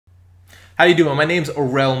How you doing? My name's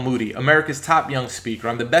Arel Moodie, America's top young speaker.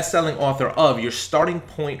 I'm the best-selling author of Your Starting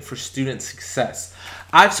Point for Student Success.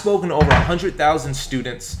 I've spoken to over 100,000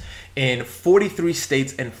 students in 43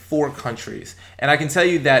 states and 4 countries. And I can tell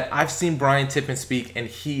you that I've seen Brian Tippens speak, and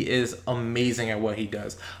he is amazing at what he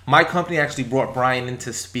does. My company actually brought Brian in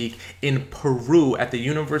to speak in Peru at the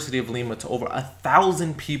University of Lima to over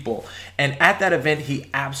 1,000 people. And at that event, he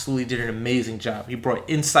absolutely did an amazing job. He brought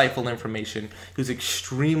insightful information. He was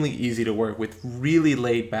extremely easy to work with, really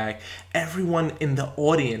laid back. Everyone in the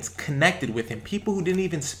audience connected with him. People who didn't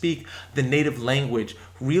even speak the native language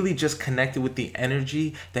really just connected with the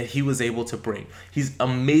energy that he was able to bring. He's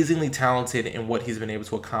amazingly talented in what he's been able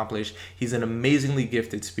to accomplish. He's an amazingly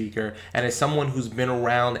gifted speaker, and as someone who's been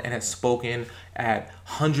around and has spoken at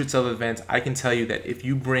hundreds of events, I can tell you that if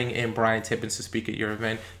you bring in Brian Tippens to speak at your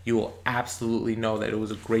event, you will absolutely know that it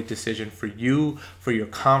was a great decision for you, for your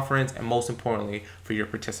conference, and most importantly, for your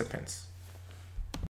participants.